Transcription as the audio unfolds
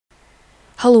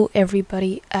Hello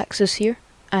everybody, Axis here,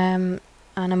 and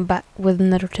I'm back with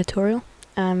another tutorial.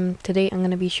 Today I'm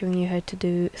going to be showing you how to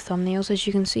do thumbnails, as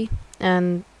you can see,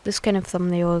 and this kind of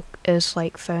thumbnail is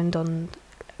like found on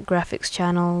graphics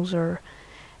channels or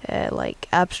like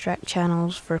abstract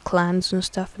channels for clans and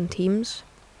stuff and teams.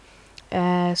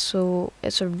 So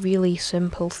it's a really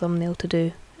simple thumbnail to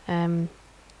do.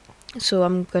 So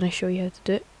I'm going to show you how to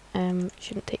do it. It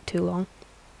shouldn't take too long.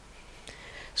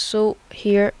 So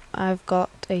here I've got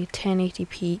a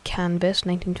 1080p canvas,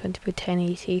 1920 by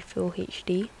 1080 full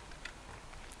HD,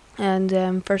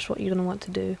 and first what you're going to want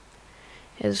to do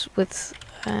is with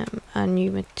a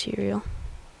new material,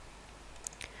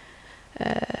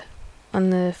 on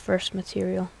the first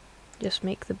material just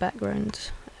make the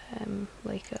background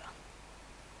like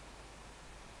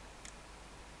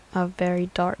a very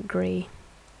dark grey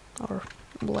or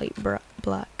light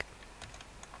black,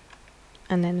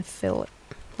 and then fill it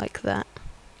like that.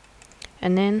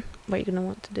 And then what you're going to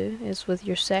want to do is with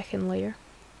your second layer,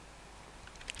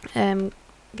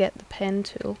 get the pen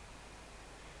tool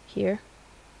here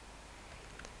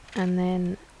and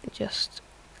then just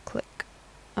click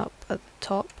up at the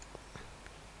top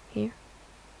here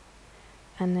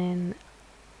and then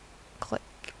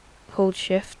hold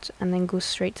shift and then go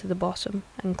straight to the bottom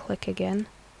and click again.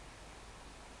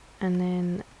 And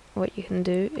then what you can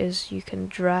do is you can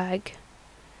drag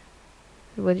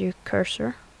with your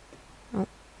cursor. Oh,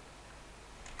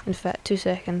 in fact, 2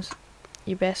 seconds.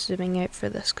 You're best zooming out for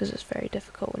this because it's very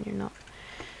difficult when you're not.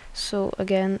 So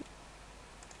again,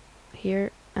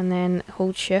 here, and then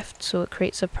hold shift so it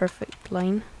creates a perfect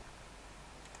line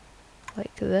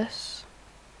like this,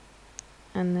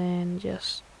 and then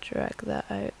just drag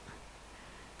that out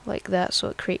like that so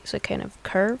it creates a kind of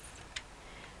curve.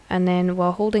 And then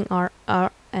while holding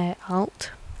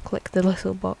Alt, click the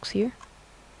little box here.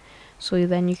 So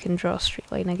then you can draw a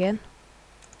straight line again.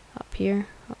 Up here,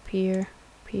 up here,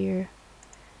 up here,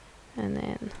 and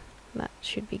then that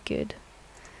should be good.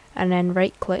 And then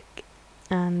right click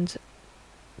and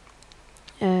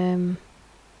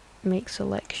make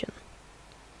selection.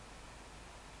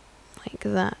 Like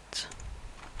that.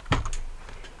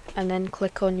 And then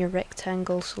click on your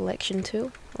rectangle selection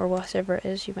tool, or whatever it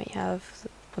is, you might have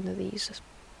one of these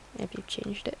if you've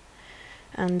changed it.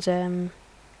 And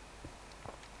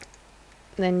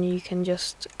then you can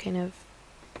just kind of,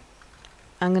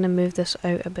 I'm going to move this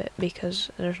out a bit because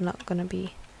there's not going to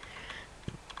be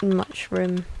much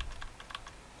room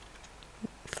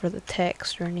for the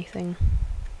text or anything.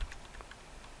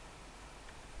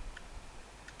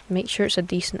 Make sure it's a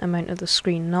decent amount of the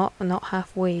screen, not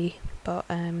halfway, but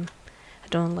I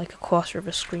don't know, like a quarter of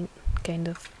a screen kind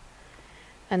of.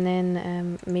 And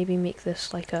then maybe make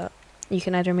this like you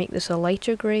can either make this a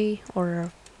lighter grey or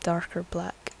a darker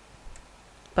black.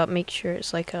 But make sure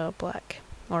it's like a black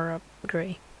or a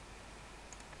grey.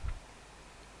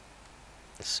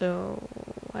 So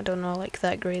I don't know, like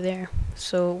that grey there.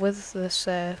 So with this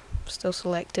still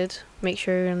selected, make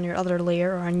sure you're on your other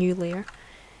layer or a new layer.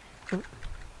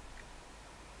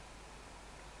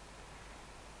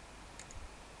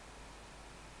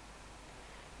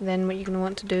 Then what you're going to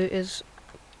want to do is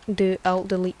do Alt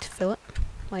Delete to fill it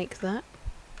like that,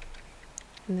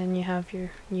 and then you have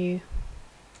your new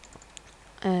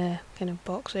kind of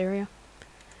box area,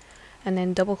 and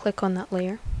then double click on that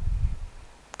layer,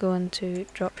 go into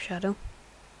drop shadow,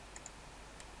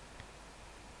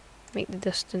 make the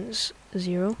distance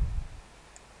 0,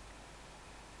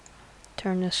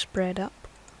 turn the spread up,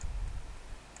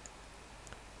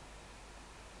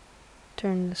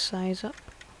 turn the size up,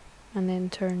 and then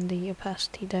turn the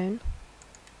opacity down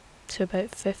to about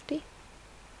 50.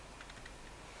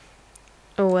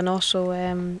 Oh, and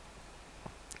also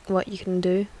what you can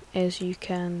do is you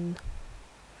can,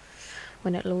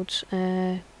 when it loads,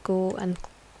 go and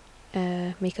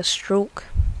make a stroke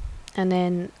and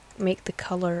then make the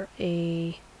color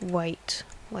a white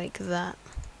like that,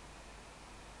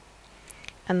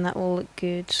 and that will look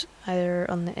good either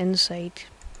on the inside,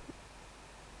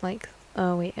 like,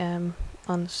 oh wait, on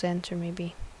the center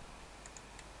maybe,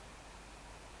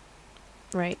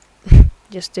 right.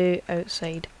 Just do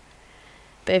outside.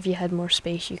 But if you had more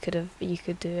space, you could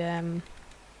do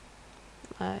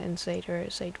inside or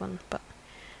outside one. But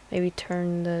maybe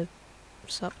turn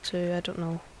this up to, I don't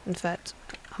know. In fact,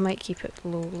 I might keep it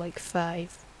low, like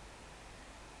 5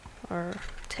 or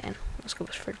 10. Let's go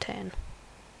for 10.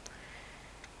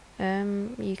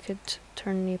 You could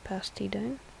turn the opacity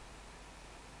down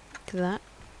like that.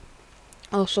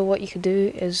 Also, what you could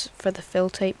do is for the fill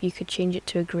type, you could change it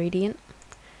to a gradient,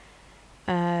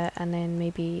 and then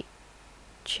maybe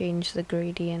change the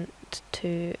gradient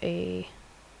to a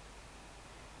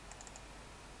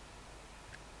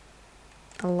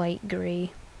a light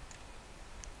grey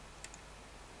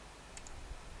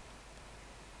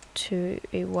to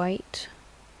a white,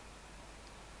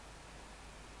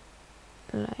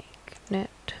 like that.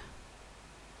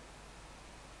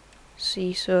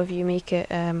 See, so if you make it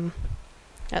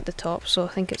at the top, so I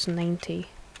think it's 90,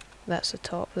 that's the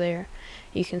top there,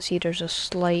 you can see there's a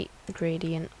slight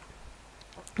gradient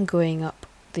going up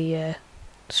the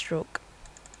stroke.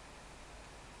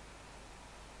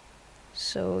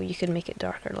 So you can make it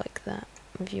darker like that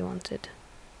if you wanted.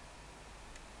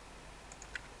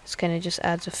 This kind of just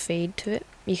adds a fade to it.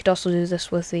 You could also do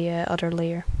this with the other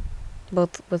layer,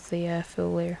 both with the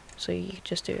full layer, so you could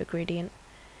just do a gradient.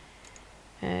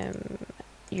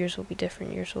 Yours will be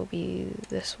different, yours will be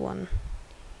this one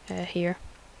here,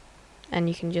 and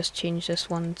you can just change this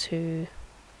one to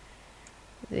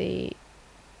the,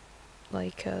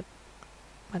 like I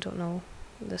don't know,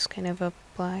 this kind of a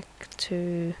black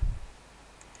to,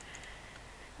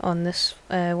 on this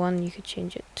one you could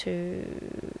change it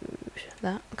to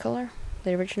that colour,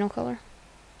 the original colour.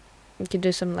 You could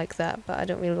do something like that, but I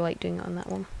don't really like doing it on that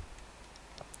one.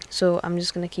 So I'm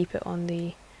just going to keep it on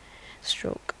the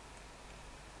stroke.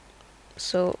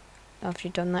 So after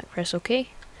you've done that, press OK.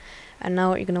 And now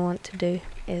what you're going to want to do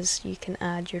is you can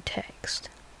add your text.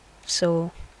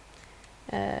 So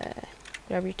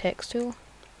grab your text tool,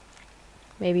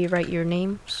 maybe write your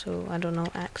name, so I don't know,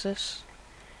 Axis.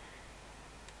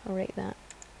 I'll write that.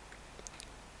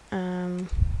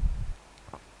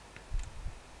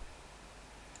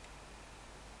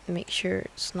 Make sure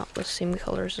it's not the same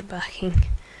colour as the backing,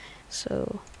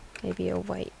 so maybe a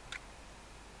white.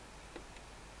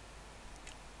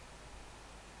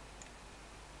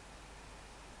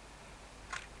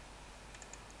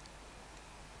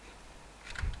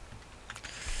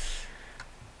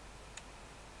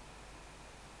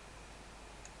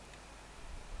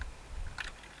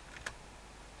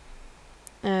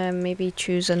 Maybe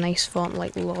choose a nice font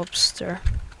like Lobster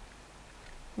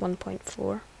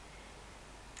 1.4,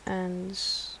 and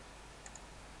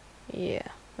yeah,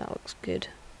 that looks good.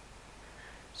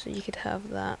 So you could have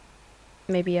that.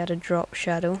 Maybe add a drop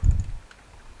shadow.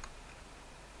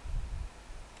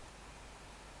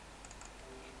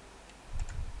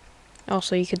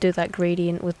 Also, you could do that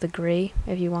gradient with the grey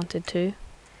if you wanted to.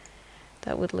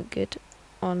 That would look good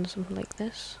on something like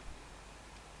this.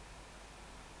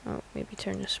 Oh, maybe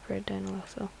turn the spread down a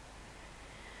little.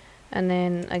 And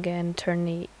then again, turn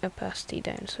the opacity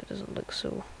down so it doesn't look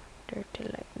so dirty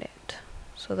like that.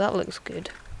 So that looks good.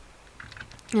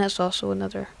 That's also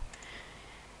another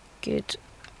good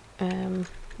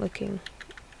looking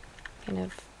kind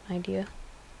of idea.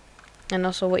 And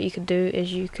also what you could do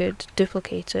is you could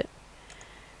duplicate it,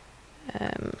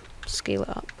 scale it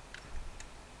up.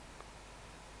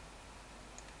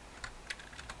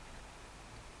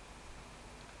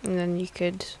 And then you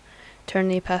could turn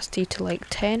the opacity to like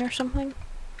 10 or something.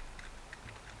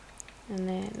 And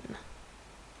then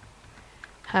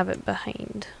have it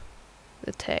behind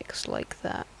the text like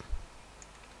that.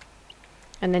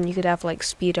 And then you could have like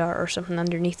speed art or something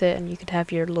underneath it, and you could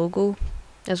have your logo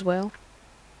as well.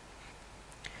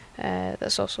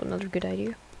 That's also another good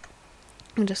idea.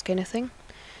 And this kind of thing.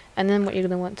 And then what you're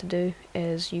going to want to do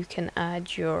is you can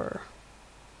add your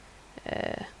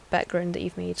background that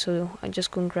you've made. So I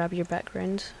just go and grab your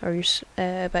background, or your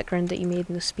background that you made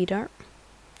in the speed art.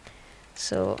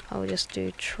 So I'll just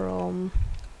do Trom,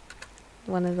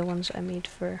 one of the ones I made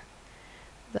for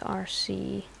the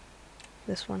RC,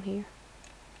 this one here.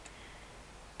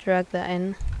 Drag that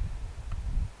in.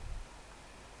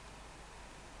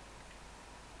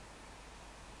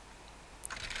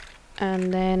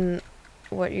 And then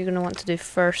what you're going to want to do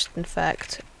first, in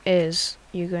fact, is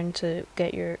you're going to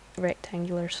get your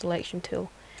rectangular selection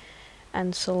tool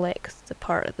and select the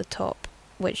part at the top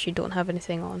which you don't have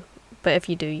anything on. But if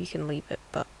you do, you can leave it,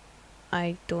 but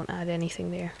I don't add anything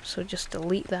there, so just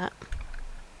delete that.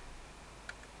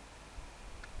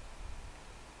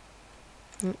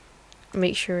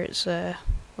 Make sure it's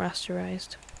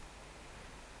rasterized.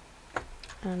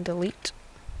 And delete.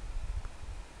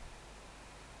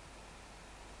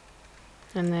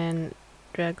 And then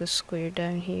drag the square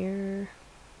down here.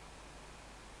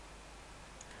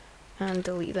 And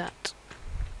delete that.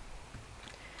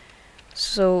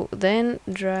 So then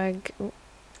drag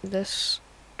this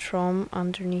Trom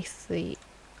underneath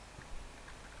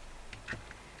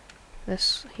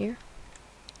this here.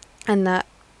 And that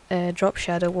drop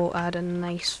shadow will add a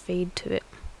nice fade to it.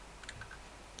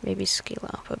 Maybe scale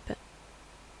it up a bit.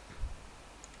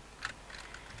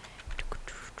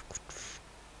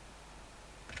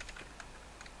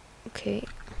 Okay.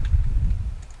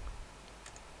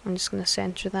 I'm just going to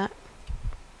center that.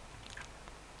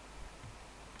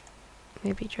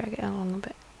 maybe drag it along a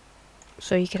bit.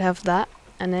 So you could have that,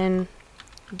 and then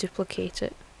duplicate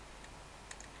it,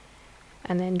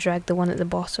 and then drag the one at the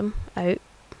bottom out.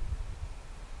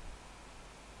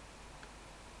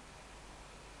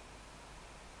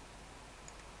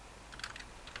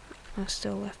 I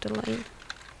still left a line.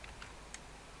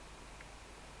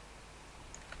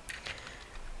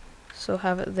 So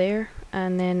have it there,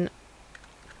 and then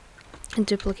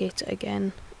duplicate it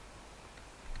again,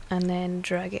 and then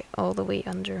drag it all the way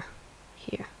under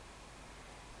here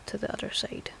to the other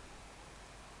side.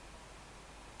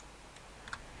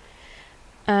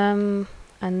 And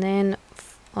then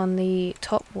on the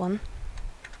top one,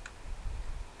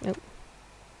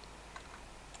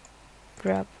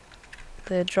 grab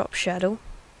the drop shadow,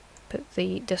 put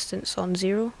the distance on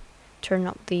 0, turn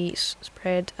up the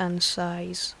spread and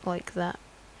size like that,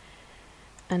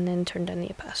 and then turn down the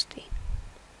opacity.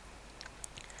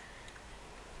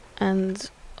 And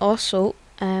also,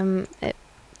 to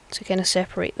kind of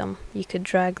separate them, you could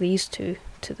drag these two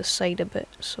to the side a bit,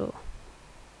 so you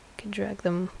could drag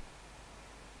them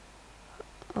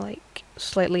like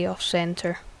slightly off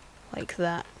center like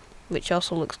that, which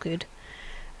also looks good.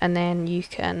 And then you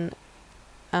can,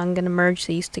 I'm going to merge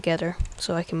these together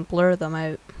so I can blur them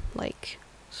out, like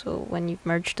so. When you've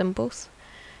merged them both,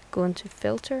 go into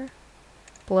filter,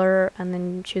 blur, and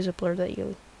then choose a blur that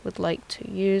you would like to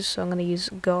use. So I'm going to use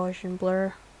Gaussian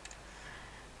blur,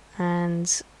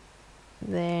 and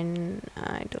then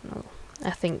I don't know,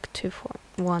 I think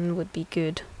 2.1 would be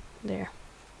good there.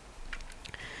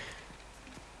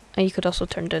 And you could also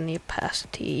turn down the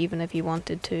opacity even if you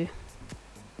wanted to,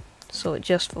 so it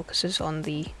just focuses on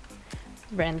the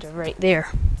render right there.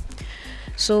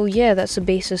 So yeah, that's the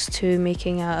basis to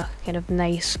making a kind of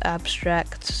nice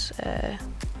abstract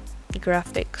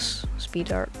graphics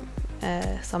speed art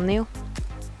thumbnail.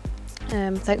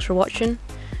 Thanks for watching.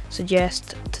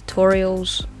 Suggest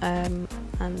tutorials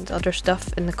and other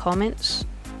stuff in the comments,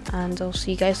 and I'll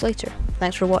see you guys later.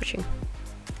 Thanks for watching.